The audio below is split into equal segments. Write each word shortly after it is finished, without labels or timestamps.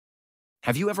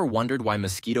Have you ever wondered why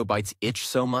mosquito bites itch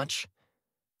so much?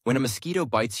 When a mosquito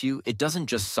bites you, it doesn't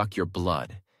just suck your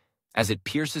blood. As it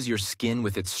pierces your skin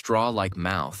with its straw-like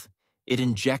mouth, it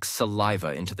injects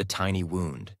saliva into the tiny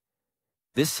wound.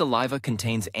 This saliva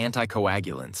contains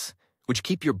anticoagulants, which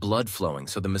keep your blood flowing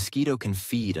so the mosquito can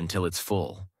feed until it's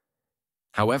full.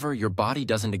 However, your body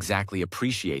doesn't exactly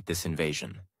appreciate this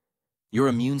invasion. Your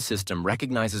immune system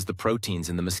recognizes the proteins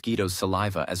in the mosquito's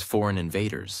saliva as foreign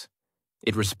invaders.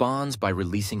 It responds by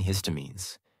releasing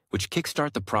histamines, which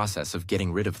kickstart the process of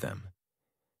getting rid of them.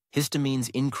 Histamines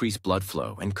increase blood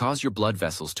flow and cause your blood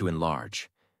vessels to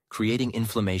enlarge, creating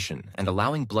inflammation and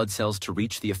allowing blood cells to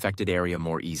reach the affected area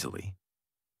more easily.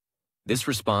 This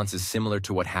response is similar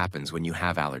to what happens when you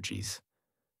have allergies.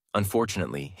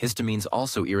 Unfortunately, histamines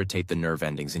also irritate the nerve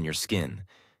endings in your skin,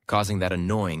 causing that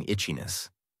annoying itchiness.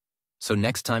 So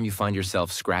next time you find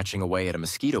yourself scratching away at a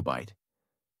mosquito bite,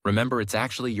 remember it's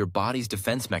actually your body's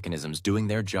defense mechanisms doing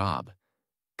their job.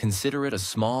 Consider it a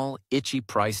small, itchy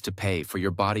price to pay for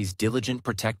your body's diligent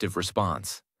protective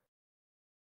response.